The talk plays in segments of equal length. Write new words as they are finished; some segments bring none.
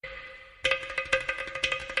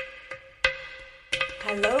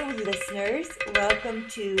Hello, listeners. Welcome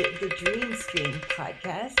to the Dream Stream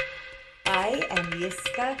podcast. I am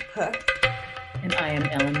Yiskah Cook. And I am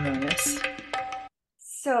Ellen Ronis.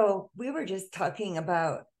 So, we were just talking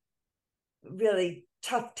about really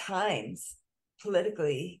tough times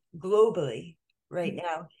politically, globally, right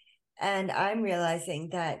now. And I'm realizing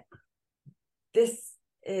that this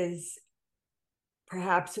is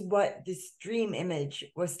perhaps what this dream image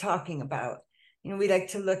was talking about. We like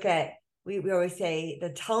to look at, we always say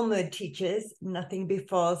the Talmud teaches nothing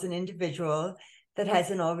befalls an individual that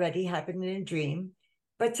hasn't already happened in a dream.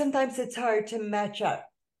 But sometimes it's hard to match up,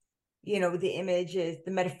 the images,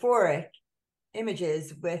 the metaphoric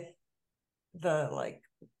images with the like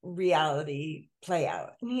reality play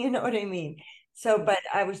out. You know what I mean? So, but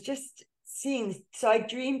I was just seeing, so I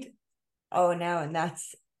dreamed, oh, now, and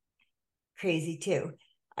that's crazy too.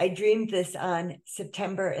 I dreamed this on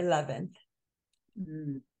September 11th.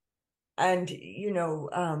 Mm. And,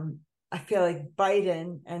 I feel like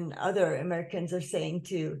Biden and other Americans are saying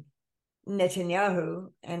to Netanyahu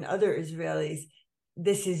and other Israelis,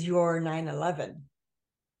 this is your 9/11.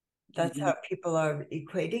 That's Mhm. how people are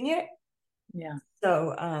equating it. Yeah.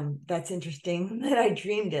 So that's interesting that I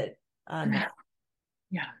dreamed it on that.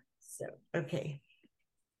 Yeah. So, okay.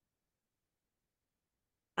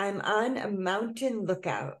 I'm on a mountain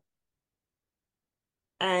lookout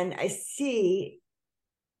and I see,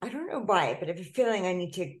 I don't know why, but I have a feeling I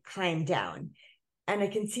need to climb down. And I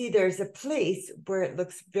can see there's a place where it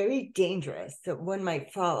looks very dangerous that one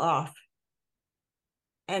might fall off.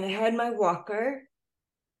 And I had my walker,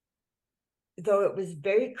 though it was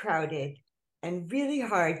very crowded and really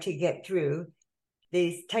hard to get through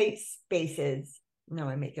these tight spaces. No,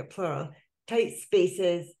 I make it plural, tight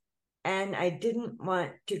spaces. And I didn't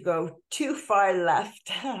want to go too far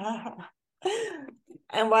left.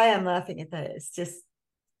 And why I'm laughing at that is just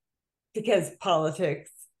because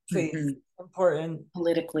politics, please, Hmm. important.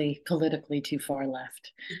 Politically too far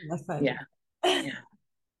left. That's funny. Yeah. Yeah.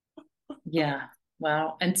 Yeah.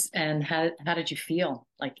 Wow. And how did you feel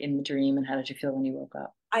like in the dream, and how did you feel when you woke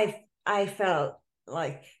up? I felt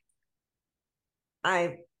like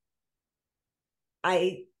I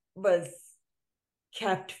I was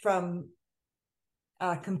kept from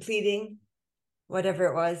completing whatever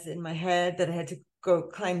it was in my head that I had to go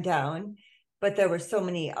climb down. But there were so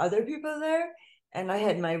many other people there, and I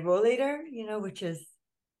had my rollator, which is,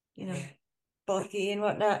 you know, bulky and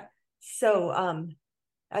whatnot. So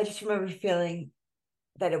I just remember feeling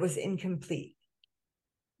that it was incomplete.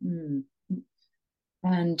 Mm.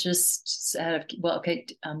 And just out of, well, okay.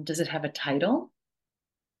 Does it have a title?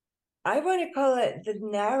 I want to call it the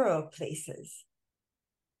narrow places.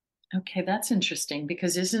 Okay, that's interesting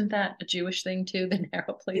because isn't that a Jewish thing too? The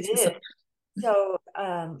narrow It places. is. So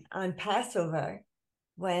on Passover,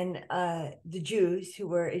 when the Jews who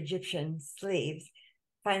were Egyptian slaves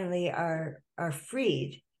finally are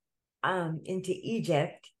freed into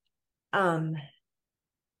Egypt. Um,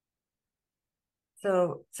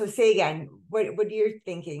 so say again, what are you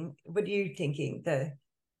thinking? What are you thinking the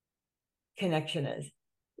connection is?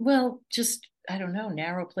 Well, just I don't know,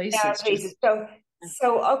 narrow Yeah, places. places. Just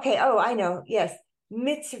So okay. Oh, I know. Yes,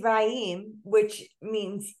 Mitzrayim, which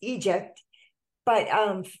means Egypt, but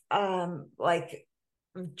like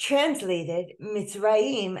translated,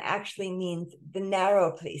 Mitzrayim actually means the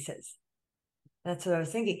narrow places. That's what I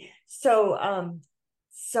was thinking. So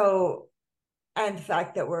and the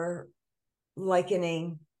fact that we're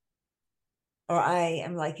likening, or I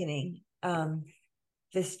am likening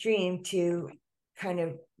the stream to kind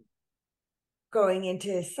of going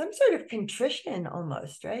into some sort of contrition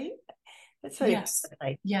almost, right? That's what it yes, feels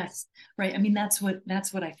like. yes, right. I mean, that's what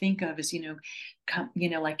I think of is,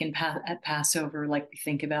 like at Passover, like we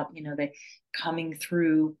think about, they coming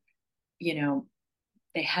through, you know,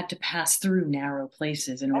 they had to pass through narrow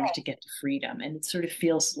places in order to get to freedom, and it sort of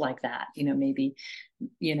feels like that. Maybe,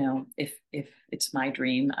 if it's my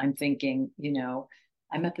dream, I'm thinking,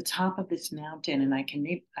 I'm at the top of this mountain, and I can,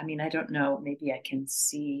 I mean, I don't know, maybe I can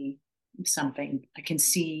see something. I can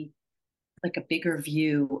see like a bigger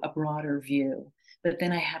view, a broader view. But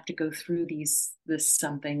then I have to go through this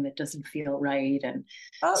something that doesn't feel right and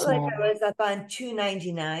Felt like small. I was up on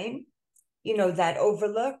 299, that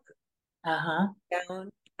overlook Uh-huh. down.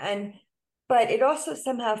 And but it also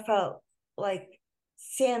somehow felt like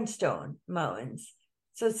sandstone mountains.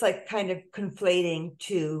 So it's like kind of conflating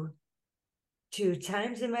two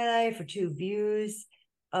times in my life or two views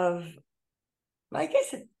of, I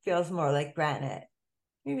guess it feels more like granite.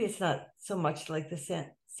 Maybe it's not so much like the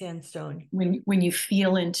sandstone. When you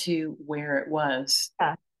feel into where it was, Yeah,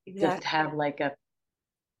 does it exactly. have like a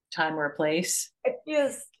time or a place? It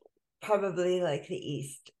feels probably like the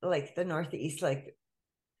east, like the northeast, like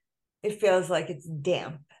it feels like it's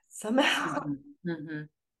damp somehow. Mhm. Mhm.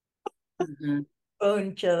 Mhm.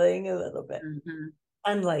 Bone chilling a little bit, Mhm.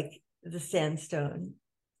 unlike the sandstone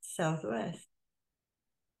southwest.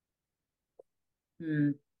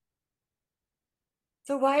 Mm.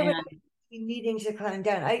 So why would I And be needing to climb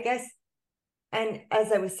down? I guess, and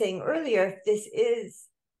as I was saying earlier, if this is,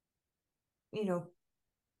 you know,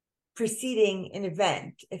 preceding an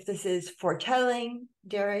event, if this is foretelling,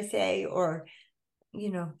 dare I say, or, you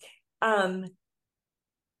know, um,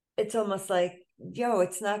 it's almost like, yo,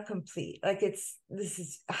 it's not complete. Like this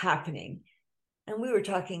is happening. And we were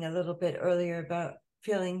talking a little bit earlier about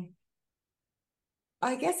feeling,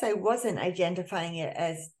 I guess I wasn't identifying it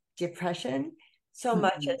as depression so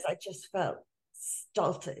much mhm. as I just felt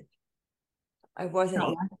stulted. I wasn't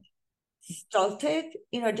Felt even stulted,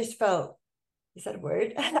 just felt, is that a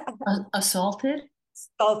word? assaulted,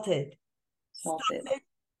 Stulted. assaulted. Stulted.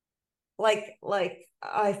 Like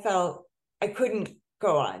I felt I couldn't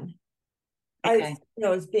go on. I Okay.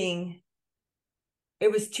 was being,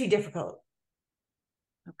 it was too difficult.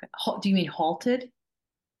 Okay. Do you mean halted?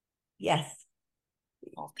 Yes,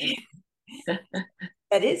 Halted.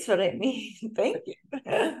 that is what I mean. Thank you.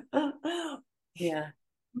 Yeah.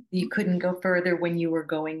 You couldn't go further when you were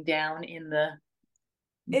going down in the.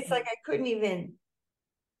 It's Mhm. like I couldn't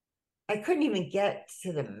even get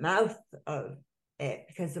to the mouth of it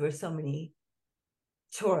because there were so many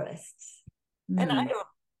tourists. And I Mm. don't,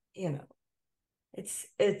 you know,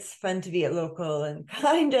 it's fun to be a local and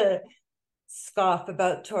kind of scoff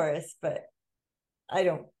about tourists, but I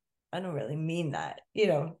don't I don't really mean that.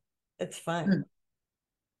 It's fun. Mm. It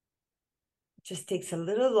just takes a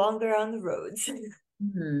little longer on the roads.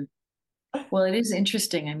 Mm. Well, it is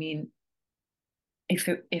interesting. I mean, if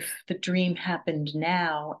the dream happened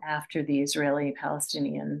now after the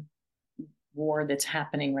Israeli-Palestinian war that's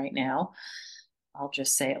happening right now, I'll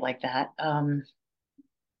just say it like that.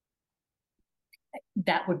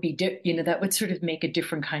 That would be, that would sort of make a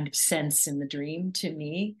different kind of sense in the dream to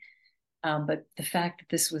me. But the fact that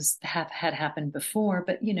this had happened before,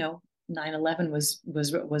 but 9/11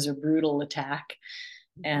 was a brutal attack,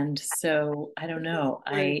 and so I don't know.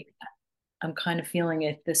 I'm kind of feeling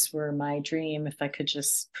if this were my dream, if I could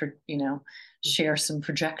just share some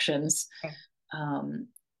projections, um,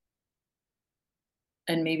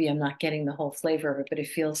 and maybe I'm not getting the whole flavor of it, but it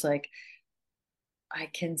feels like I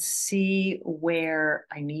can see where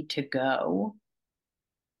I need to go,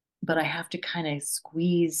 but I have to kind of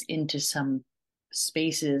squeeze into some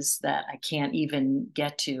spaces that I can't even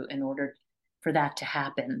get to in order for that to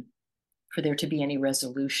happen, for there to be any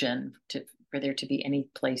resolution, for there to be any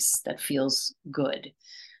place that feels good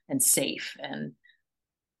and safe. And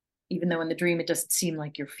even though in the dream it doesn't seem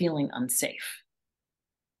like you're feeling unsafe.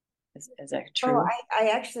 Is that Oh, true? I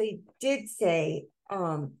actually did say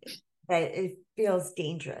that it feels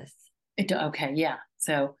dangerous. Okay, yeah.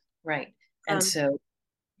 So, right. And Um, so,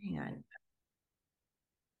 Hang on.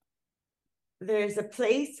 There's a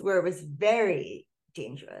place where it was very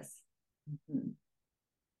dangerous mhm.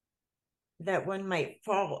 that one might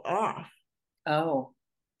fall off. Oh,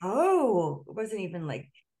 Oh, it wasn't even like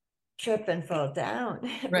trip and fall down.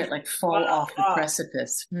 It was right, like fall fall off the off.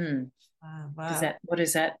 precipice. Hmm. Wow. What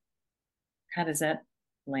is that? How does that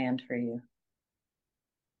land for you?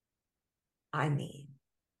 I mean,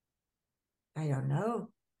 I don't know.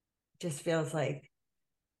 Just feels like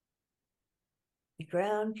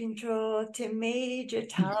ground control to Major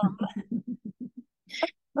Tom.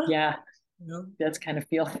 Yeah, You know, that's kind of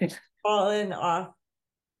feeling. falling off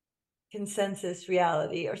consensus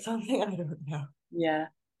reality or something. I don't know. Yeah.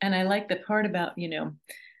 And I like the part about,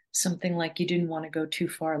 something like you didn't want to go too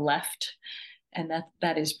far left. And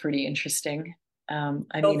that is pretty interesting. I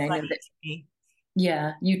So mean, I know funny that, to me.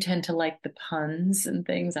 yeah, you tend to like the puns and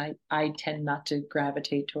things. I tend not to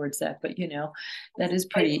gravitate towards that, but I'm that is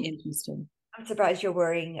pretty surprised, interesting. I'm surprised you're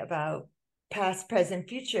worrying about past, present,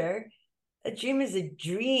 future. A dream is a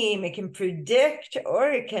dream. It can predict or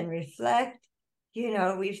it can reflect.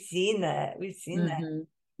 We've seen that. We've seen that.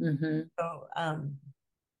 Mm-hmm. Mm-hmm. So,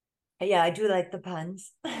 yeah, I do like the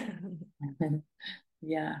puns.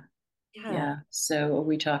 Yeah. Yeah, Yeah. So are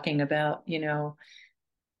we talking about, I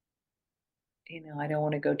don't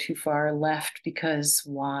want to go too far left because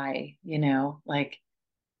why? Like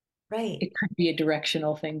right. it could be a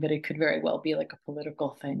directional thing, but it could very well be like a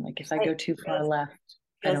political thing. Like if I It go too far feels, left,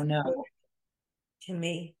 I feels don't good know. to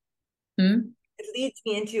me. Hmm? It leads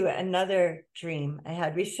me into another dream I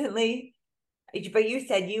had recently. But you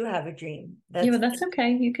said you have a dream. Yeah, That's but that's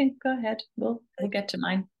okay. You can go ahead. We'll really get to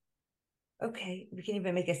mine. cool. Okay. We can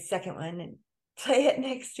even make a second one and play it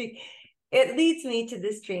next week. It leads me to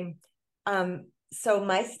this dream. So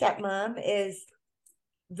my stepmom is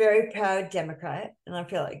very proud Democrat, and I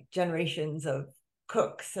feel like generations of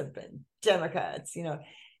cooks have been Democrats,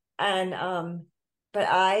 and but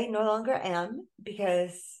I no longer am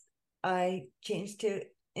because I changed to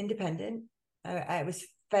independent. I was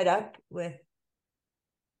fed up with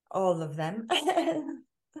all of them.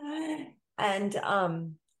 And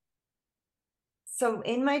so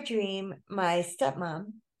in my dream, my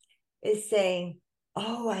stepmom is saying,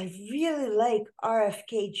 "Oh, I really like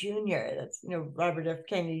RFK Jr." That's, Robert F.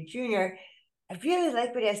 Kennedy Jr. I really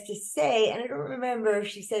like what he has to say. And I don't remember if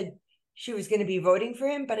she said she was going to be voting for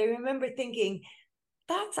him, but I remember thinking,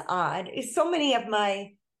 that's odd. So many of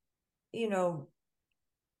my,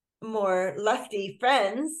 more lefty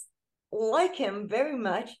friends like him very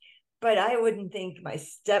much, but I wouldn't think my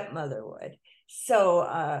stepmother would. So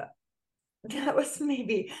that was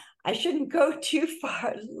maybe I shouldn't go too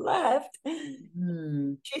far left.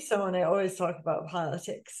 She's someone I always talk about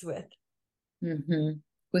politics with. Mm-hmm.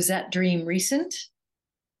 Was that dream recent?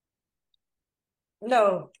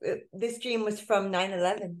 No, this dream was from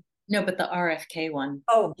 9/11. No, but the RFK one.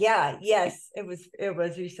 Oh yeah, yes, it was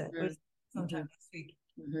recent. It was Mm-hmm. sometime this week.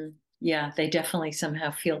 Mm-hmm. Yeah, they definitely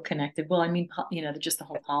somehow feel connected. Well, I mean, just the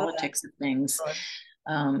whole politics of things.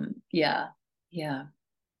 Yeah, yeah,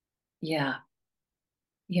 yeah.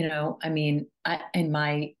 I mean,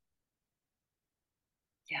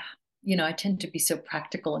 yeah, I tend to be so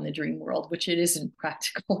practical in the dream world, which it isn't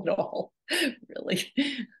practical at all, really.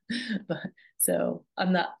 But so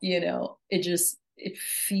I'm not, it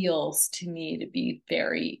feels to me to be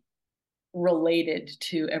very related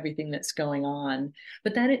to everything that's going on.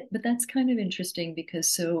 But that's kind of interesting because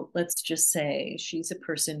so let's just say she's a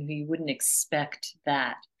person who you wouldn't expect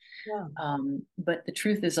that. Yeah. But the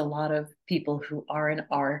truth is a lot of people who are in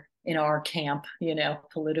our camp,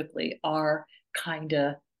 politically are kind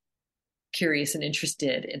of curious and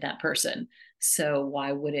interested in that person. So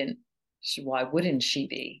why wouldn't she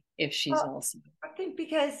be if she's Well, also I think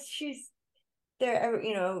because she's there,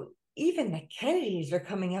 even the Kennedys are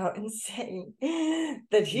coming out and saying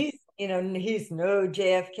that he's no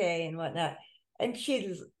JFK and whatnot. And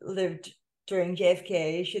she lived during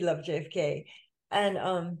JFK. She loved JFK.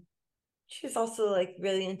 And she's also like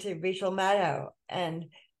really into Rachel Maddow and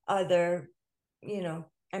other,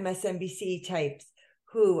 MSNBC types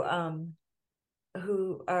who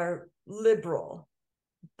are liberal,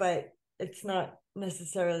 but it's not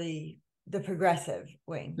necessarily the progressive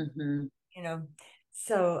wing, mm-hmm. you know.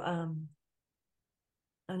 So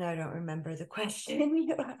and I don't remember the question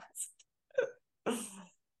you asked.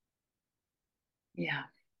 Yeah.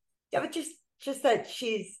 Yeah, but just that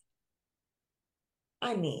she's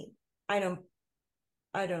I mean, I don't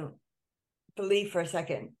I don't believe for a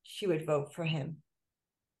second she would vote for him.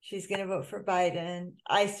 She's gonna vote for Biden,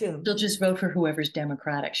 I assume. She'll just vote for whoever's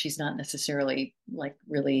Democratic. She's not necessarily like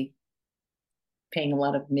really paying a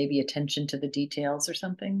lot of maybe attention to the details or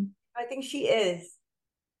something. I think she is,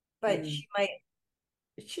 but Mm.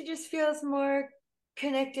 she just feels more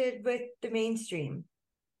connected with the mainstream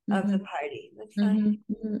of the Mm-hmm. party. That's fine.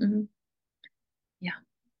 Mm-hmm. Mm-hmm. Yeah.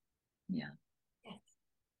 Yeah. Yes.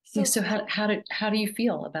 Yeah. So So how do you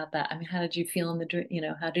feel about that? I mean, how did you feel in the dream?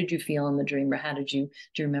 How did you feel in the dream, or do you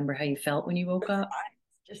remember how you felt when you woke up?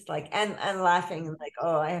 just like and laughing and like,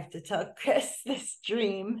 oh, I have to tell Chris this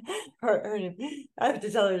dream, or I have to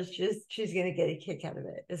tell her she's gonna get a kick out of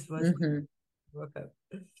it. This was Mm-hmm. woke up.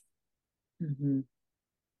 Mm-hmm.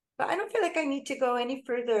 But I don't feel like I need to go any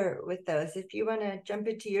further with those. If you want to jump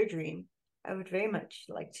into your dream, I would very much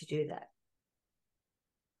like to do that.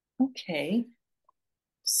 Okay.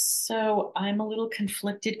 So I'm a little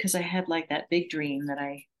conflicted because I had like that big dream that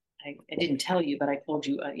I didn't tell you, but I told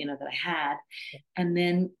you, that I had. And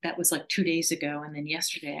then that was like 2 days ago. And then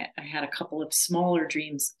yesterday I had a couple of smaller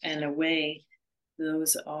dreams. And in a way,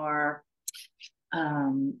 those are, I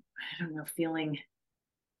don't know, feeling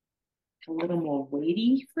a little more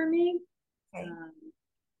weighty for me. Okay. Um,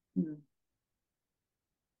 hmm.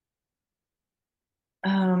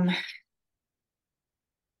 um,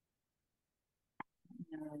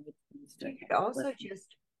 no, You okay. could also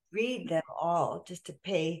just read them all just to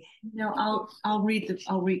pay. No, I'll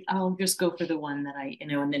just go for the one that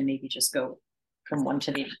and then maybe just go from one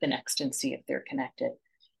to the next and see if they're connected.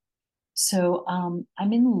 So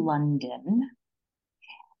I'm in London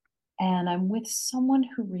and I'm with someone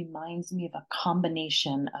who reminds me of a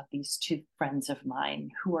combination of these two friends of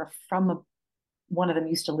mine who are one of them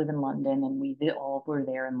used to live in London and we all were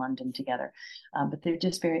there in London together. But they're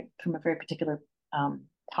just from a very particular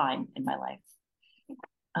time in my life.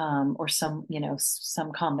 Or some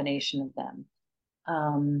combination of them.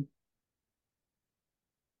 Um,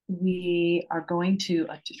 we are going to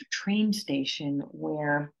a train station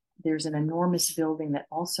where there's an enormous building that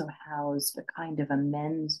also housed a kind of a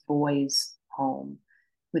men's boys home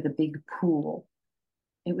with a big pool.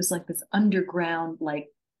 It was like this underground like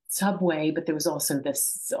subway, but there was also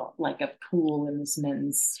this like a pool in this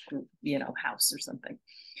men's house or something.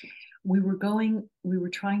 We were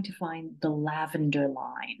trying to find the lavender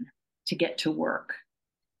line to get to work,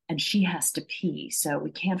 and she has to pee, so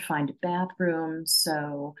we can't find a bathroom.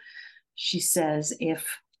 So she says, if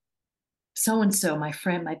so and so, my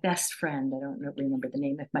friend, my best friend, I don't remember the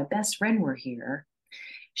name, if my best friend were here,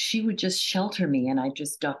 she would just shelter me and I'd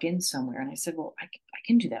just duck in somewhere. And I said, well, I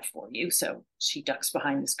can do that for you. So she ducks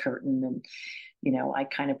behind this curtain, and, I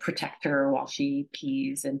kind of protect her while she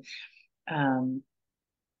pees. Um,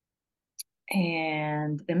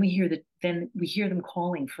 and then we hear them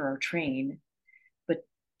calling for our train, but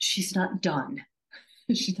she's not done.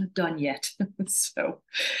 She's not done yet. so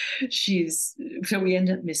so we end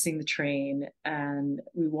up missing the train, and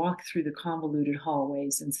we walk through the convoluted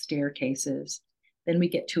hallways and staircases. Then we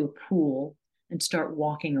get to a pool and start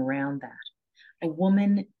walking around that. A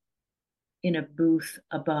woman in a booth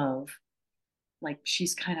above, like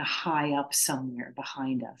she's kind of high up somewhere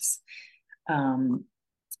behind us. Um,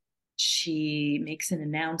 she makes an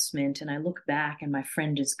announcement, and I look back and my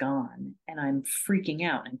friend is gone, and I'm freaking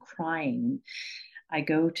out and crying. I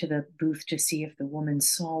go to the booth to see if the woman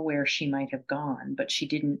saw where she might have gone, but she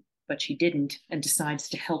didn't. And decides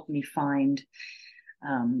to help me find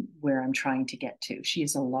where I'm trying to get to. She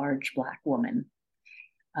is a large Black woman.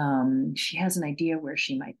 She has an idea where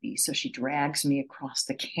she might be, so she drags me across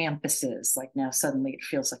the campuses. Like now, suddenly it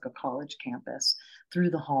feels like a college campus, through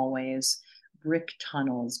the hallways, brick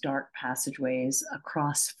tunnels, dark passageways,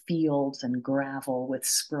 across fields and gravel with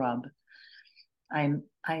scrub.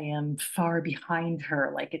 I am far behind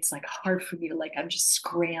her. Like it's like hard for me to I'm just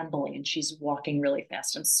scrambling, and she's walking really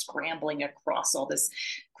fast. I'm scrambling across all this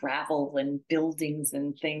gravel and buildings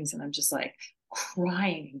and things, and I'm just like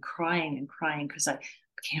crying and crying and crying because I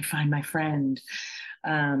can't find my friend.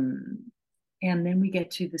 Um, and then we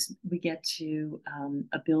get to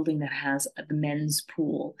a building that has the men's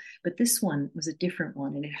pool, but this one was a different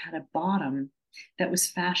one, and it had a bottom that was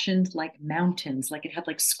fashioned like mountains, like it had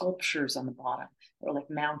like sculptures on the bottom, or like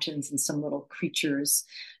mountains and some little creatures.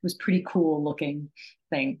 It was pretty cool looking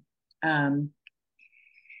thing. Um,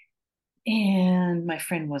 and my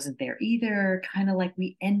friend wasn't there either. Kind of like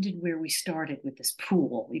we ended where we started with this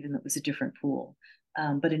pool, even though it was a different pool,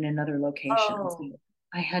 but in another location. So Oh,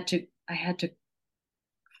 I had to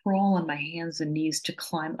crawl on my hands and knees to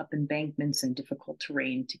climb up embankments and difficult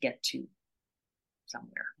terrain to get to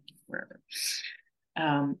somewhere, wherever.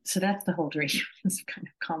 So that's the whole dream. It's kind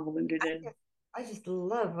of convoluted and I just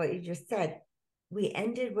love what you just said. We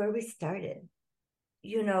ended where we started.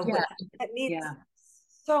 You know, yeah, that means yeah.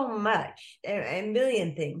 so much, a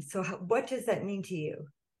million things. So, what does that mean to you?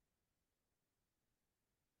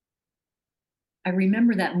 I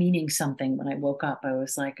remember that meaning something when I woke up. I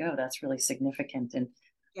was like, oh, that's really significant. And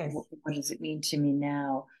Yes. what does it mean to me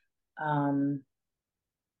now? Um,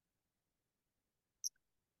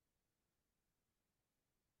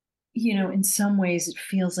 in some ways, it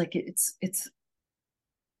feels like it,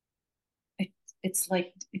 it's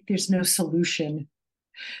like there's no solution.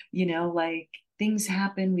 Like things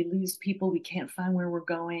happen, we lose people, we can't find where we're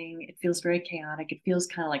going. It feels very chaotic. It feels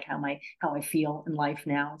kind of like how I feel in life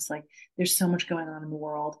now. It's like there's so much going on in the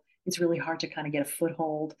world. It's really hard to kind of get a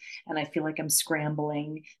foothold, and I feel like I'm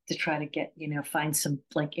scrambling to try to get, find some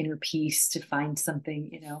like inner peace, to find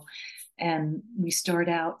something, and we start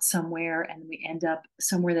out somewhere and we end up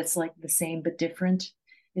somewhere that's like the same but different.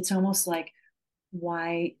 It's almost like,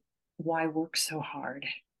 why why work so hard?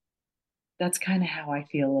 That's kind of how I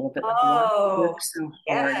feel a little bit, like, why Oh, work so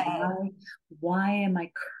hard? yeah. Why am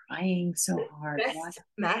I crying so hard? Why, Best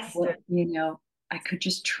master. what, I could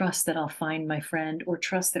just trust that I'll find my friend, or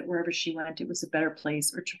trust that wherever she went, it was a better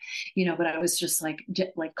place, or, but I was just like,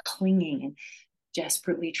 like clinging and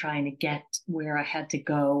desperately trying to get where I had to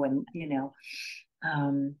go. And,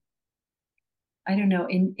 um, I don't know,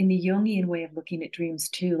 in the Jungian way of looking at dreams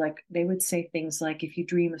too, like they would say things like, if you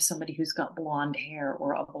dream of somebody who's got blonde hair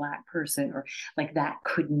or a Black person, or like that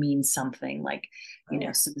could mean something like, Oh,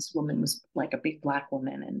 yeah. so this woman was like a big Black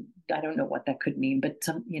woman, and I don't know what that could mean, but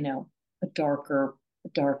some, a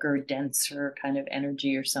darker, denser kind of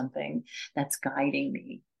energy or something that's guiding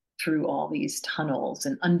me through all these tunnels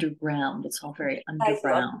and underground. It's all very Guys go up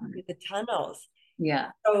underground. through the tunnels.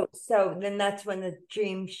 Yeah. So then that's when the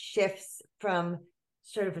dream shifts from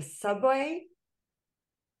sort of a subway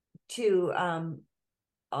to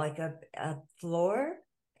like a floor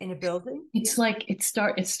in a building? It's like it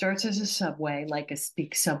starts as a subway, like a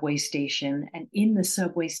big subway station, and in the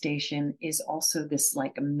subway station is also this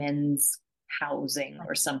like a men's housing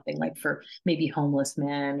or something like for maybe homeless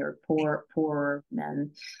men or poor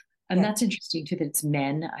men. And Yeah. that's interesting too that it's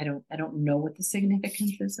men. I don't know what the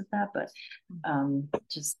significance is of that, but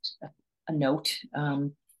just a note.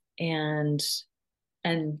 And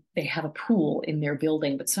and they have a pool in their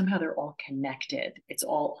building, but somehow they're all connected. It's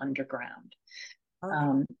all underground. Okay.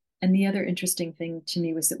 Um, and the other interesting thing to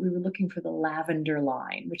me was that we were looking for the lavender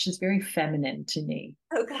line, which is very feminine to me.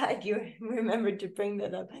 Oh God, you remembered to bring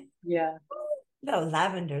that up. Yeah. The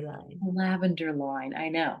lavender line. The lavender line. I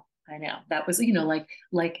know. I know. That was, in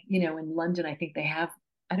London, I think they have,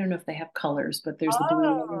 I don't know if they have colors, but there's the blue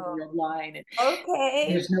line and Oh, the red line. And okay.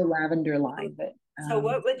 there's no lavender line, but So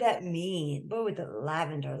what would that mean? What would the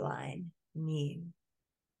lavender line mean?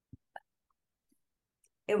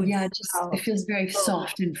 It would yeah, it smell feels very so nice.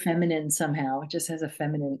 soft and feminine somehow. It just has a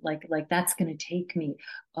feminine, like that's gonna take me.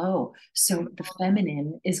 Oh, so the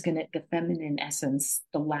feminine essence,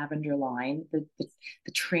 the lavender line,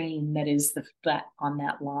 the train that is that on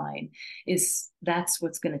that line that's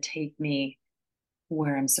what's gonna take me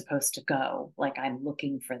where I'm supposed to go. Like I'm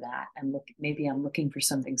looking for that. Maybe I'm looking for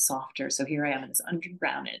something softer. So here I am in this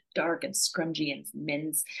underground and dark and scrungy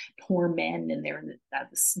and poor men, and they're in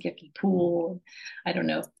this yucky pool. I don't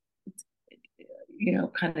know,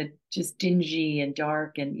 kind of just dingy and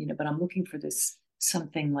dark and, but I'm looking for this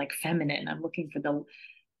something like feminine. I'm looking for the,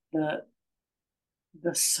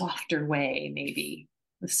 the softer way, maybe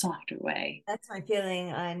the softer way. That's my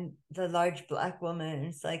feeling on the large black woman.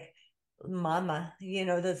 It's like mama,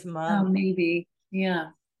 this Oh, mom maybe. Yeah.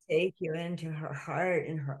 take you into her heart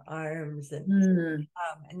and her arms Mm,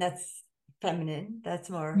 and that's feminine. That's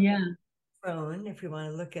more yeah. crone if we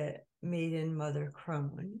want to look at maiden mother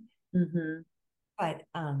crone. Hmm. But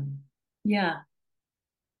Yeah.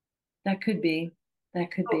 That could be.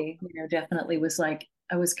 That could oh, be. Definitely was like,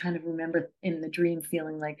 I was kind of remember in the dream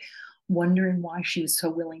feeling like wondering why she was so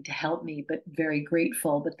willing to help me, but very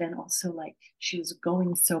grateful. But then also like she was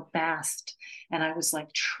going so fast and I was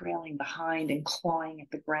like trailing behind and clawing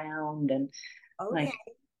at the ground and okay. like,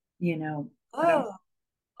 you know, I don't Oh,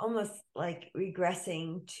 almost like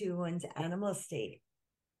regressing to one's animal state,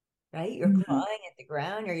 right? You're Mhm. clawing at the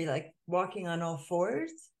ground. Are you like walking on all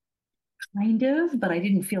fours? Kind of, but I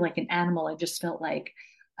didn't feel like an animal. I just felt like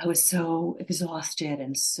I was so exhausted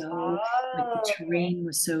and so like the Oh, okay. terrain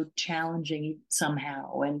was so challenging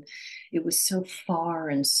somehow, and it was so far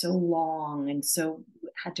and so long, and so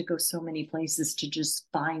had to go so many places to just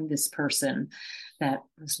find this person that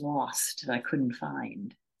was lost that I couldn't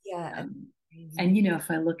find. Yeah. Um, and Crazy.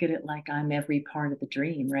 if I look at it like I'm every part of the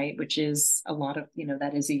dream, right, which is a lot of,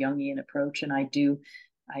 that is a Jungian approach, and I do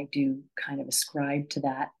kind of ascribe to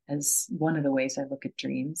that as one of the ways I look at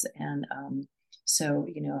dreams. And so,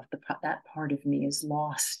 if that part of me is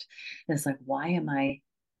lost, it's like, why am I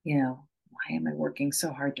working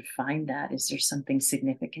so hard to find that? Is there something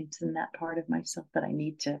significant in that part of myself that I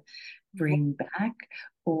need to bring back?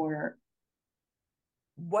 Or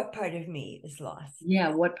What part of me is lost? yeah,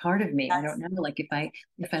 what part of me? I don't That's know. Like if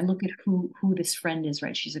I look at who this friend is,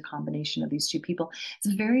 right? She's a combination of these two people.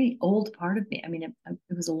 It's a very old part of me. I mean, it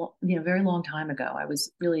was very long time ago. I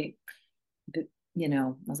was really,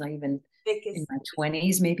 was I even in thickest. my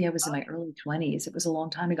 20s? Maybe I was in my early 20s. It was a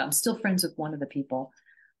long time ago. I'm still friends with one of the people,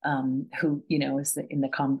 who, is in the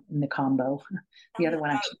combo. Tell The me other one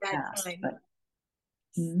about actually that passed, time. but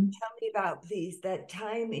mhm. Tell me about, please, that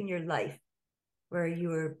time in your life where you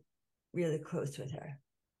were really close with her.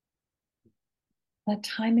 That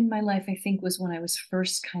time in my life, I think, was when I was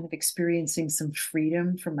first kind of experiencing some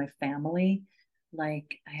freedom from my family.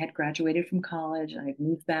 Like I had graduated from college, I had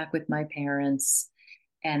moved back with my parents,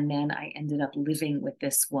 and then I ended up living with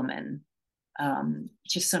this woman.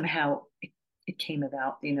 Just somehow it came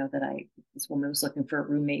about, that this woman was looking for a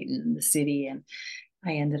roommate in the city, and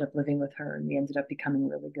I ended up living with her and we ended up becoming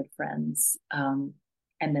really good friends.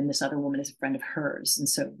 And then this other woman is a friend of hers. And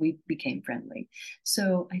so we became friendly.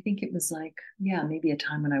 So I think it was like, yeah, maybe a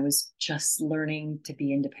time when I was just learning to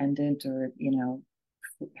be independent or,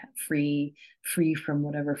 free, free from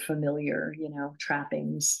whatever familiar,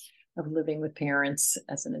 trappings of living with parents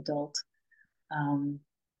as an adult. Um,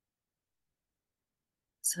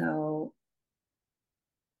 so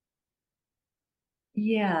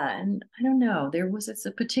yeah, and I don't know, it's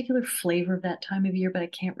a particular flavor of that time of year, but I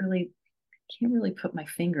can't really put my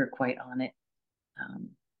finger quite on it. Um,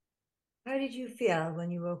 How did you feel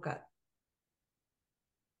when you woke up?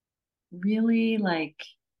 really like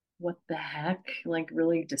what the heck, like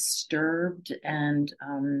really disturbed and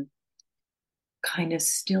kind of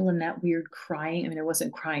still in that weird crying. I mean, I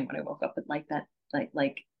wasn't crying when I woke up, but like that,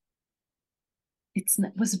 like it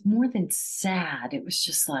was more than sad. It was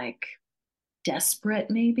just like desperate,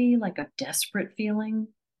 maybe like a desperate feeling.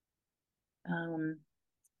 Um,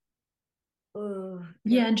 Oh,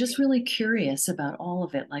 yeah, and just really curious about all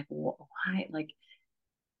of it. Like, why?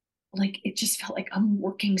 Like it just felt like I'm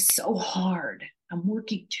working so hard. I'm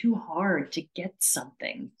working too hard to get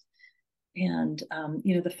something. And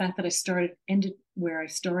the fact that I started ended where I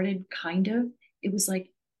started, kind of, it was like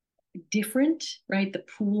different, right? The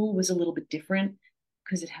pool was a little bit different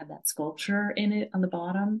because it had that sculpture in it on the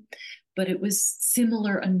bottom, but it was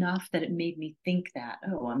similar enough that it made me think that,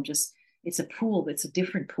 oh, it's a pool, but it's a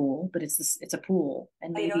different pool, but it's a pool,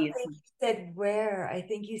 and I don't maybe it's think you said where. I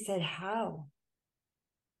think you said how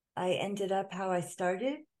I ended up how I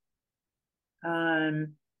started.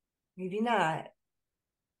 um, Maybe not.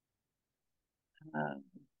 uh,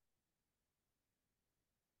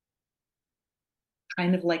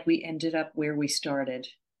 kind of like we ended up where we started.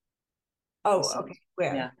 Oh, So, okay.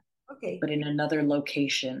 yeah, Where? Okay. but in another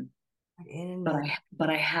location. In But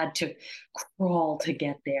another. I had to crawl to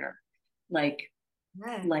get there. Like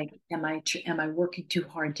Yeah. am I working too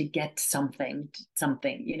hard to get something,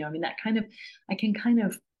 I mean, that kind of, I can kind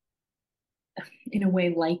of in a way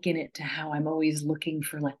liken it to how I'm always looking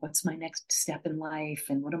for like what's my next step in life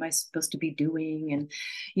and what am I supposed to be doing,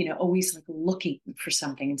 and always like looking for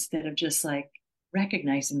something instead of just like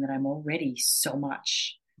recognizing that I'm already so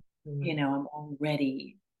much. I'm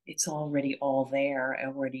already, it's already all there. I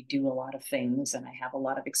already do a lot of things and I have a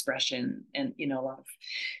lot of expression and, a lot of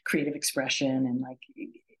creative expression and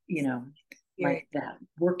you know, Spirit. like that,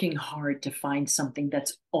 working hard to find something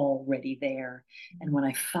that's already there. And when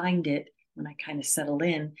I find it, when I kind of settle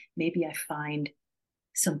in, maybe I find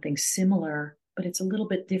something similar, but it's a little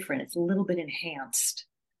bit different. It's a little bit enhanced.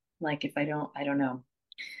 Like if I don't know.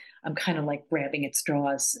 I'm kind of like grabbing at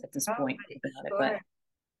straws at this Oh, point but about it, but sure.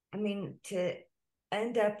 I mean, to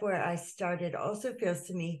end up where I started also feels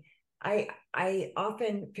to me, I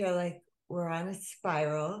often feel like we're on a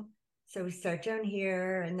spiral. So we start down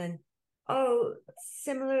here and then, oh,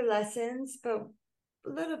 similar lessons, but a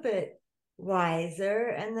little bit wiser.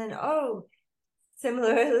 And then, oh,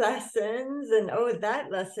 similar lessons and oh,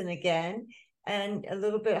 that lesson again, and a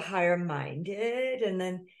little bit higher minded. And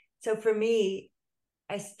then, so for me,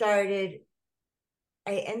 I started,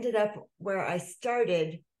 I ended up where I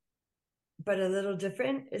started but a little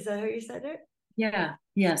different. Is that how you said it? yeah,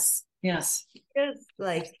 yes, yes. Yes.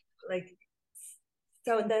 Like,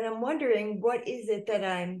 so then I'm wondering, what is it that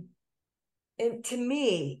and to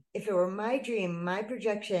me, if it were my dream, my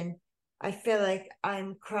projection, I feel like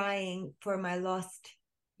I'm crying for my lost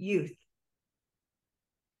youth,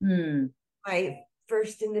 Hmm. my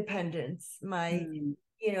first independence, my, Hmm.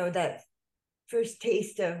 that first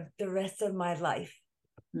taste of the rest of my life.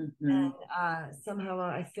 Hmm. And somehow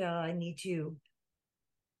I feel I need to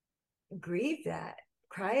grieve that,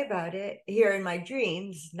 cry about it here in my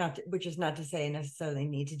dreams, not to, which is not to say I necessarily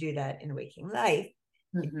need to do that in waking life.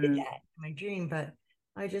 I did Hmm. that in my dream, but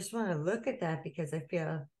I just want to look at that because I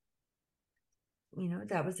feel,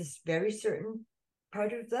 that was a very certain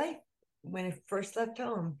part of life when I first left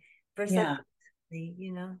home, first left, Yeah,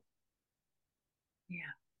 you know.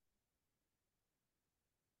 yeah.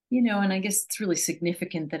 And I guess it's really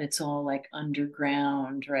significant that it's all like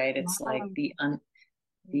underground, right? It's like Wow.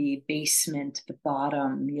 the basement, the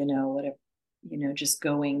bottom, whatever, just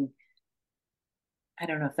going. I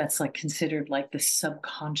don't know if that's like considered like the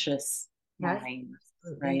subconscious Yes, mind,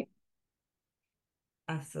 absolutely. right?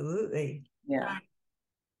 Absolutely. Yeah.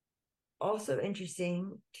 Also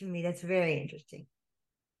interesting to me, that's very interesting.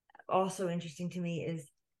 Also interesting to me is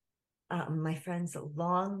my friend's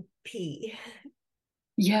long pee.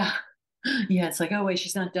 Yeah. Yeah. It's like, oh wait,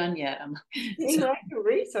 she's not done yet. So Like a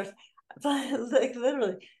resource, but like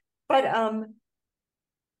literally. But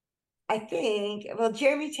I think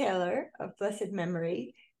Jeremy Taylor of blessed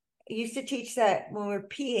memory used to teach that when we're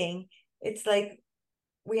peeing, it's like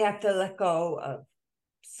we have to let go of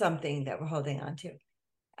something that we're holding on to.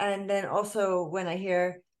 And then also when I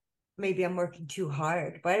hear maybe I'm working too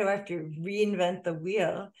hard, why do I have to reinvent the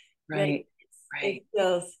wheel? Right? right, It right.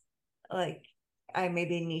 feels like I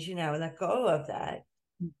maybe need to now let go of that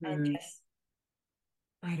and Hmm. just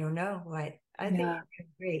I don't know what. I think Yeah. you're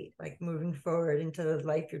doing great, like moving forward into the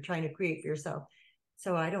life you're trying to create for yourself.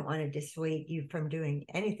 So I don't want to dissuade you from doing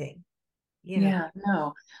anything, you know. Yeah.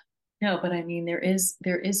 No, no, but I mean, there is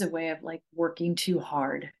a way of like working too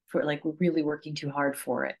hard for, like really working too hard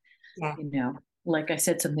for it, Yeah. you know. Like I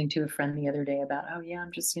said something to a friend the other day about, oh yeah,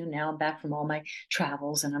 I'm just, now I'm back from all my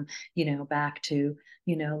travels and I'm, back to,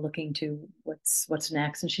 looking to what's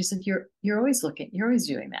next. And she said, you're always looking, you're always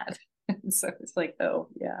doing that. And so it's like, oh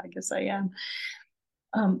yeah, I guess I am.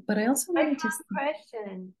 But I also wanted to, Lifelong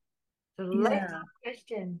question. The yeah, lifelong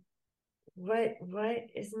question. What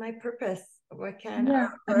is my purpose? What can yeah.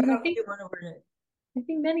 I or mean, how do you want to word it? I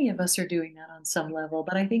think many of us are doing that on some level,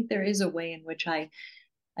 but I think there is a way in which I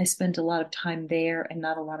spent a lot of time there and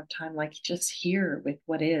not a lot of time like just here with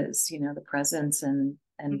what is, the presence and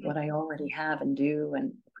Mhm. what I already have and do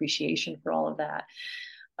and appreciation for all of that.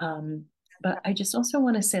 Um, but I just also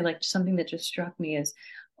want to say like something that just struck me is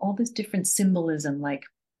all this different symbolism, like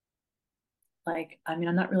I mean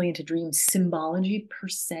I'm not really into dream symbology per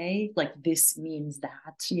se, like this means that,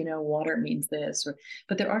 water means this,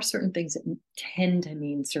 but there are certain things that tend to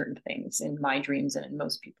mean certain things in my dreams and in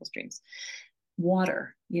most people's dreams.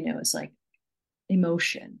 Water, is like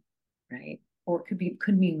emotion, right? Or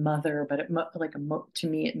could mean mother, but to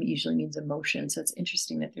me it usually means emotion. So it's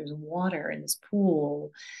interesting that there's water in this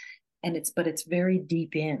pool, and it's very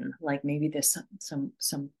deep in. Like maybe there's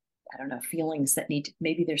some I don't know, feelings that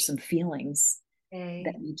maybe there's some feelings that Okay.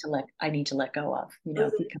 I need to let go of.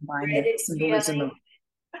 Those If we are combine the dreaded symbolism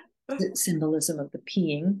of feelings. the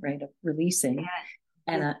peeing, right, of releasing, Yes.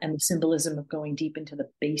 and the symbolism of going deep into the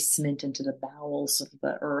basement, into the bowels of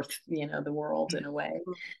the earth, the world in a way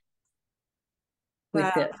with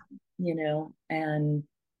Wow. it, and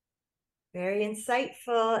Very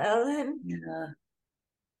insightful, Ellen.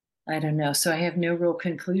 I don't know. So I have no real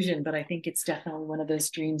conclusion, but I think it's definitely one of those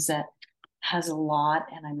dreams that has a lot,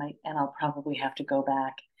 and I'll probably have to go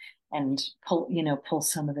back and pull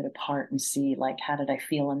some of it apart and see like, how did I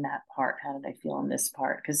feel in that part? How did I feel in this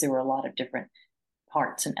part? Because there were a lot of different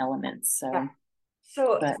parts and elements. Yeah.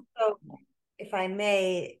 So, So, but so if I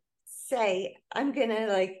may say, I'm gonna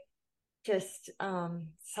like just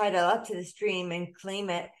sidle up to this dream and claim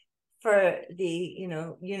it for the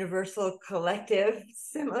universal collective,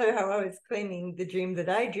 similar how I was claiming the dream that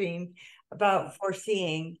I dreamed about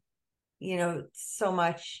foreseeing so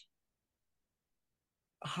much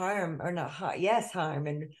harm or not harm, yes, harm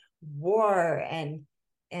and war and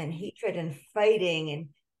hatred and fighting,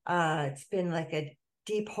 and it's been like a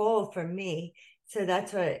deep hole for me. So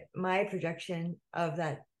that's what my projection of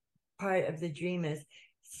that part of the dream is.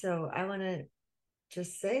 So I want to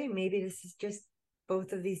just say maybe this is just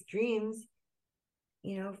both of these dreams,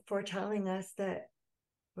 foretelling us that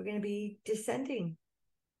we're going to be descending.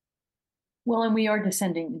 well, and we are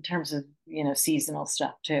descending in terms of, seasonal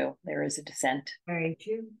stuff too. There is a descent. Very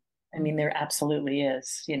true. I mean, there absolutely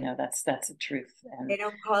is, that's the truth. They And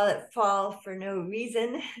don't call it fall for no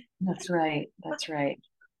reason. that's right. That's right.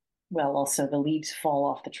 Well, also the leaves fall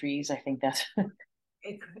off the trees. I think that's,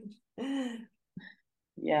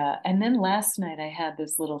 yeah. And then last night I had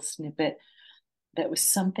this little snippet that was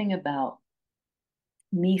something about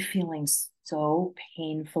me feeling so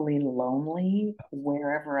painfully lonely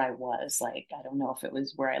wherever I was. Like, I don't know if it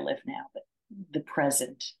was where I live now, but the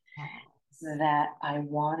present, that I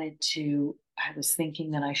was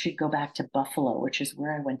thinking that I should go back to Buffalo, which is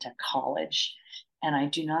where I went to college. And I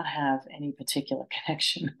do not have any particular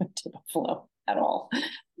connection to Buffalo at all.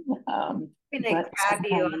 I'm gonna But grab you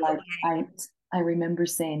somehow, on the like, way. I remember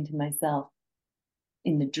saying to myself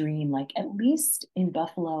in the dream, like, at least in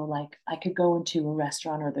Buffalo, like, I could go into a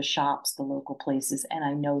restaurant or the shops, the local places, and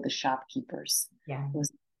I know the shopkeepers. Yeah. It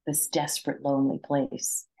was this desperate, lonely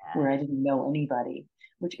place Yeah. where I didn't know anybody,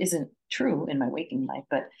 which isn't true in my waking life,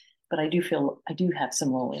 but I do have some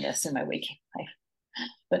loneliness in my waking life.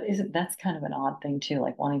 But isn't that's kind of an odd thing too,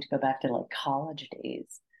 like wanting to go back to like college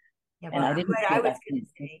days. Yeah, And well, I didn't what I feel was that. going to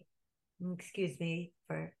say, excuse me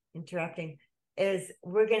for interrupting, is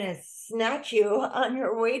we're going to snatch you on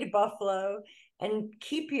your way to Buffalo and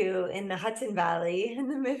keep you in the Hudson Valley, in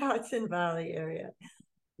the mid Hudson Valley area.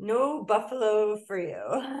 No Buffalo for you.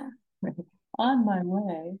 On my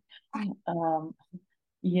way. Um,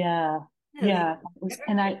 yeah, Really? yeah.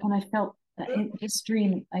 And I felt in this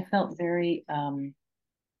dream, I felt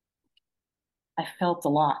a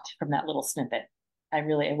lot from that little snippet. I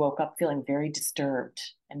woke up feeling very disturbed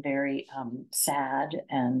and very sad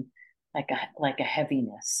and like a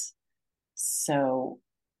heaviness. So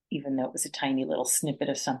even though it was a tiny little snippet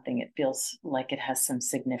of something, it feels like it has some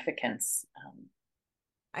significance.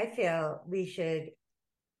 I feel we should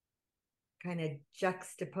kind of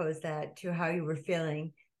juxtapose that to how you were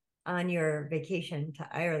feeling on your vacation to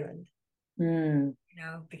Ireland, Mm,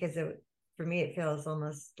 because for me, it feels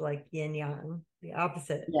almost like yin yang, the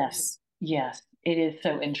opposite. yes, Yes, it is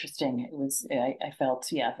so interesting. I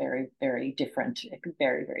felt, yeah, very, very different,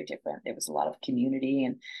 very, very different. There was a lot of community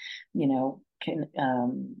and,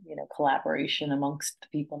 collaboration amongst the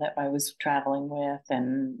people that I was traveling with,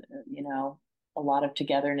 and, a lot of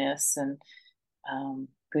togetherness and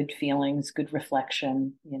good feelings, good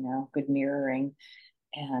reflection, good mirroring.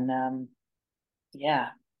 And yeah,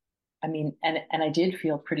 I mean, and I did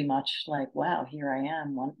feel pretty much like, wow, here I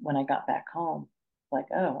am when I got back home. Like,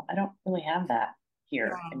 oh, I don't really have that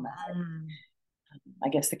here in Yeah. my life. I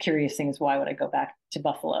guess the curious thing is, why would I go back to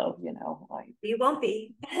Buffalo? You won't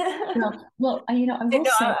be. Well, I will No,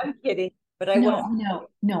 say, I'm kidding, but I no, was. I know,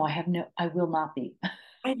 no, I will not be.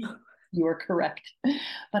 I know. You are correct.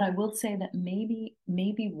 But I will say that maybe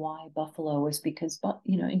why Buffalo is because, but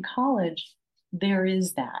in college there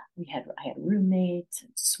is that I had roommates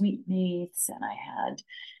and suite mates, and I had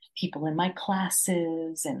people in my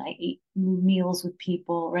classes, and I ate meals with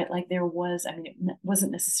people, right? Like there was, I mean, it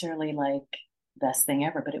wasn't necessarily like the best thing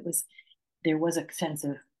ever, but there was a sense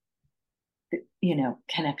of,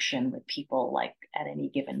 connection with people like at any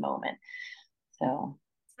given moment. So,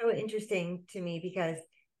 So interesting to me because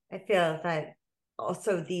I feel that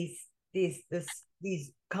also these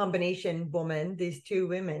combination woman, these two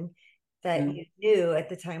women that mm, you knew at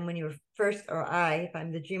the time when you were first, or I, if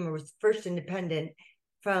I'm the dreamer, was first independent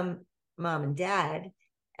from mom and dad,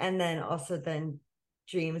 and then also then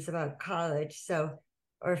dreams about college. So,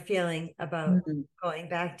 or feeling about mm, going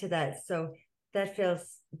back to that. So that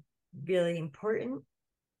feels really important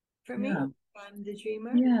for me. yeah, I'm the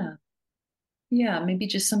dreamer. yeah. Yeah, maybe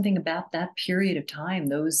just something about that period of time,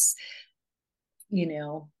 those, you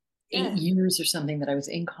know, eight Yeah. years or something that I was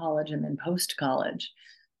in college and then post college.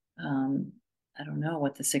 Um, I don't know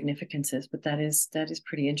what the significance is, but that is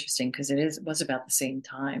pretty interesting because it was about the same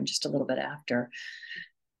time, just a little bit after.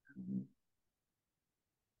 Um,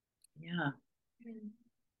 yeah,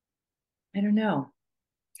 I don't know.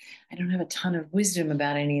 I don't have a ton of wisdom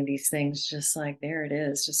about any of these things. Just like there it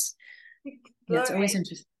is. Just it's always Exploring.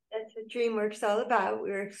 interesting That's what DreamWorks all about. We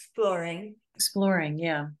were exploring. exploring.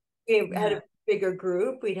 Yeah, We had yeah, a bigger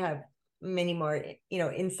group. We'd have many more,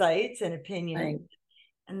 insights and right, opinions,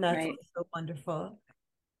 and that's right. what's so wonderful.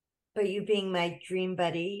 But you being my dream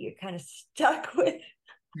buddy, you're kind of stuck with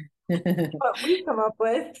what we come up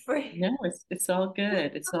with for. No, it's all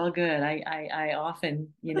good. It's all good. I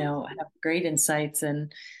often, have great insights,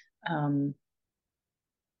 and um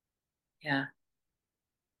yeah.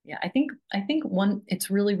 Yeah, I think one it's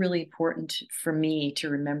really, really important for me to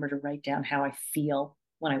remember to write down how I feel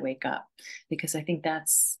when I wake up, because I think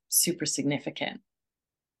that's super significant.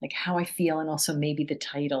 Like how I feel, and also maybe the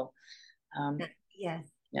title. Um Yes,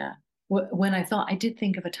 yeah. When I did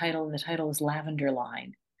think of a title, and the title was Lavender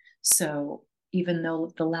Line. So even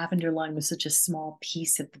though the lavender line was such a small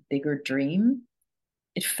piece of the bigger dream,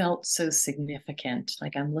 it felt so significant.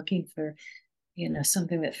 Like I'm looking for,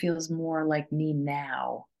 something that feels more like me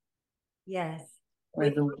now, yes. or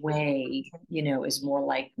When the way, is more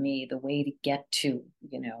like me, the way to get to,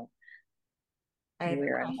 I have a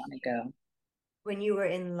where I want to question. go. When you were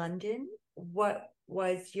in London, what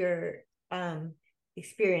was your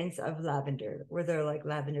experience of lavender? Were there like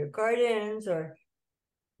lavender gardens, or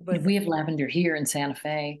was it? We have lavender here in Santa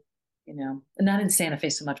Fe, not in Santa Fe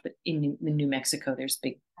so much, but in New Mexico, there's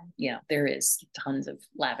big, there is tons of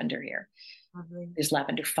lavender here. Lovely? There's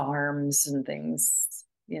lavender farms and things,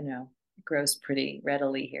 it grows pretty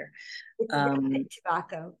readily here. It's Um, rabbit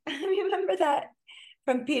tobacco. Remember that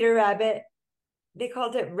from Peter Rabbit? They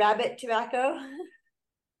called it rabbit tobacco.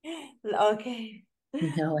 Okay.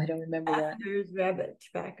 no, I don't remember that. There's rabbit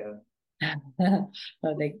tobacco.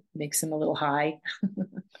 Oh, they makes them a little high.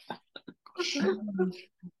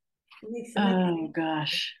 Makes them Oh excited.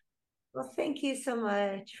 gosh. Well, thank you so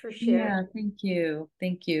much for sharing. Yeah, thank you.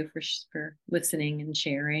 Thank you for listening and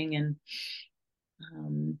sharing. And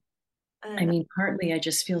um, I And mean, partly I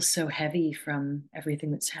just feel so heavy from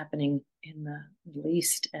everything that's happening in the Middle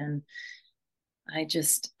East, and I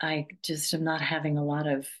just am not having a lot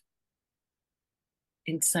of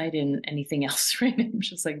insight in anything else right now. I'm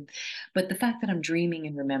just like, but the fact that I'm dreaming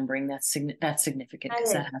and remembering, that's significant, that because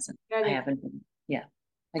is, I that is, haven't been, yeah,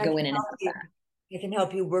 I I can go in and help out of you. that. I can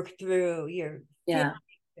help you work through your feelings Yeah,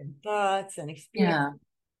 and thoughts and experience.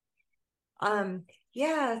 yeah,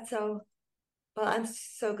 Yeah, so, well, I'm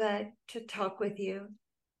so glad to talk with you.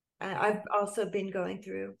 I've also been going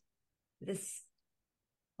through this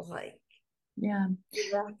like yeah,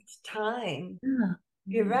 bereft time. yeah,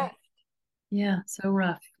 yeah, Bereft. yeah. So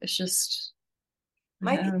rough. It's just,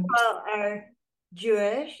 My um, people are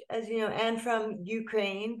Jewish, as you know, and from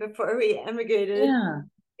Ukraine before we yeah, immigrated yeah,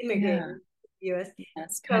 to the US. yeah.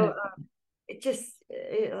 It's kind So of. it just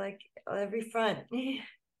like every front.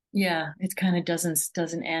 Yeah, it kind of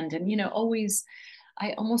doesn't end. And always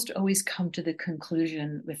I almost always come to the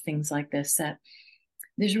conclusion with things like this that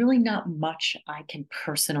there's really not much I can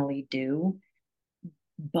personally do,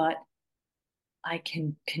 but I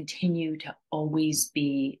can continue to always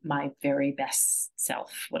be my very best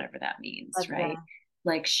self, whatever that means, Love right? that.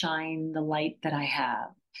 Like shine the light that I have,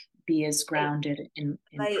 be as Light, grounded in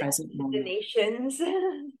light present unto the moment. nations.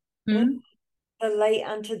 Hmm? The light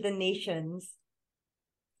unto the nations.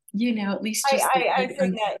 At least just the I'm light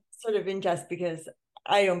saying that sort of in jest because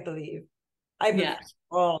I don't believe. I believe yeah,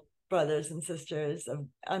 we're all brothers and sisters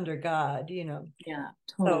under God, yeah,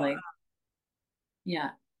 So totally. Yeah.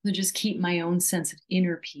 So just keep my own sense of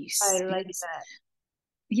inner I peace like because,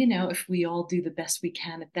 that if we all do the best we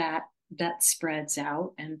can at that, that spreads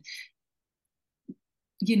out. And,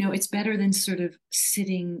 it's better than sort of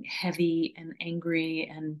sitting heavy and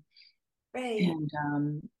angry right. and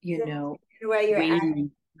So in a way, you're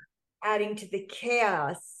waiting. adding to the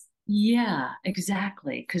chaos. Yeah,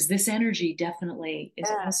 exactly. Because this energy definitely is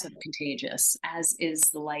Yeah, also contagious, as is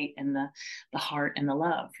the light and the heart and the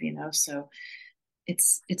love. So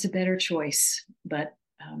it's a better choice. But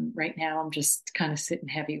right now I'm just kind of sitting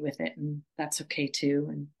heavy with it, and that's okay too.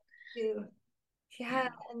 And too. Yeah, yeah,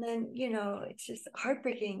 and then it's just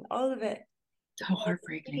heartbreaking, all of it. The so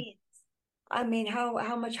heartbreaking. Palestinians. I mean,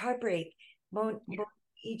 how much heartbreak? Won't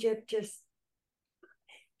Egypt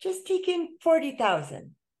just take in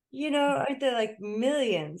 40,000? Aren't there like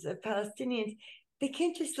millions of Palestinians? They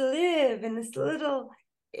can't just live in this little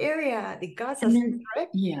area, the Gaza And then, Strip.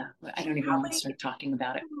 yeah, I don't even How want to many start talking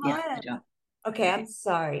about it. Yeah, I months? don't. Okay, I'm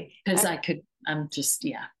sorry. Because I'm just,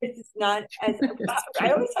 yeah. This is not as It's I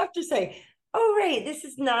really, always have to say, oh, right, this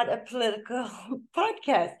is not a political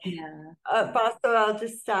podcast. yeah. But so I'll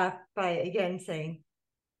just stop by again saying,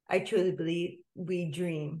 I truly believe we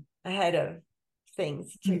dream ahead of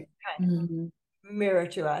things to kind of Mm-hmm. mirror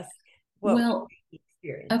to us what Well, we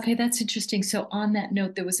experience. okay, that's interesting. So on that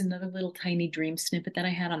note, there was another little tiny dream snippet that I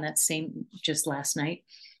had on that same just last night.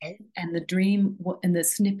 Okay? And and the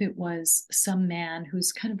snippet was some man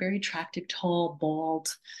who's kind of very attractive, tall, bald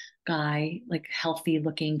guy, like healthy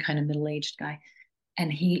looking, kind of middle-aged guy.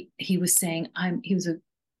 And he was saying, I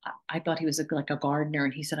thought he was like a gardener.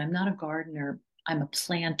 And he said, I'm not a gardener, I'm a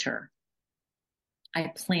planter.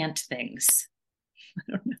 I plant things.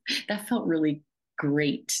 I don't know. That felt really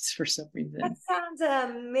great for some That reason. sounds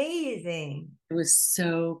amazing. It was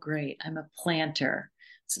so great. I'm a planter.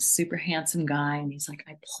 It's a super handsome guy. And he's like,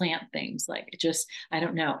 I plant things. Like it just, I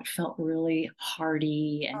don't know. It felt really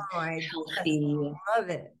hearty and Oh, I just healthy. love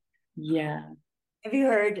it. Yeah. Have you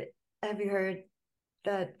heard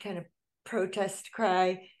that kind of protest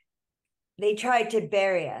cry? They tried to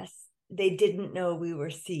bury us. They didn't know we were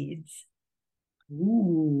seeds.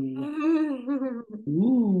 Ooh.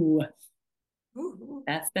 Ooh.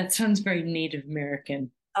 That sounds very Native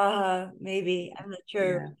American. Maybe. I'm not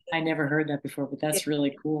sure. Yeah. I never heard that before, but Yeah, that's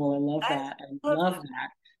really cool. I love I that. I love love that.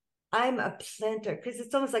 I'm a planter because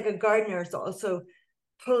it's almost like a gardener is also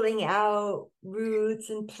pulling out roots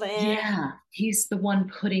and plants. Yeah. He's the one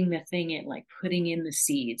putting the thing in, like putting in the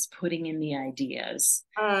seeds, putting in the ideas.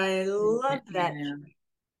 I love that.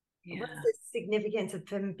 Yeah. What's Yeah. the significance of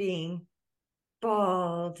him being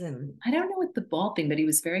bald and I don't know what the ball thing, but he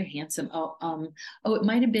was very handsome. Oh, it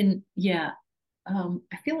might have been, yeah.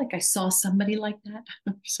 I feel like I saw somebody like that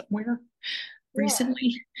somewhere yeah,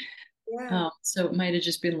 recently. yeah. So it might have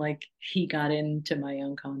just been like he got into my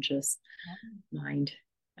unconscious mind.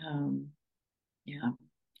 Um, yeah.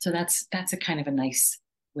 So that's a kind of a nice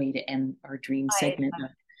way to end our dream I segment of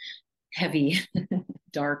heavy,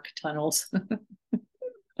 dark tunnels.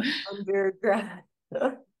 undergrad.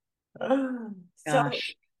 So,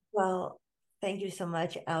 Gosh, well, thank you so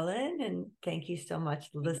much, Ellen, and thank you so much,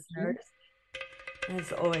 thank listeners. you.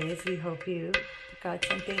 As always, we hope you got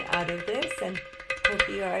something out of this and hope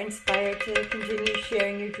you are inspired to continue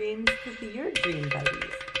sharing your dreams with your dream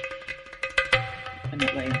buddies.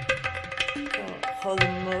 Definitely. So,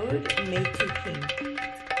 Hollow Mode, May 2 King.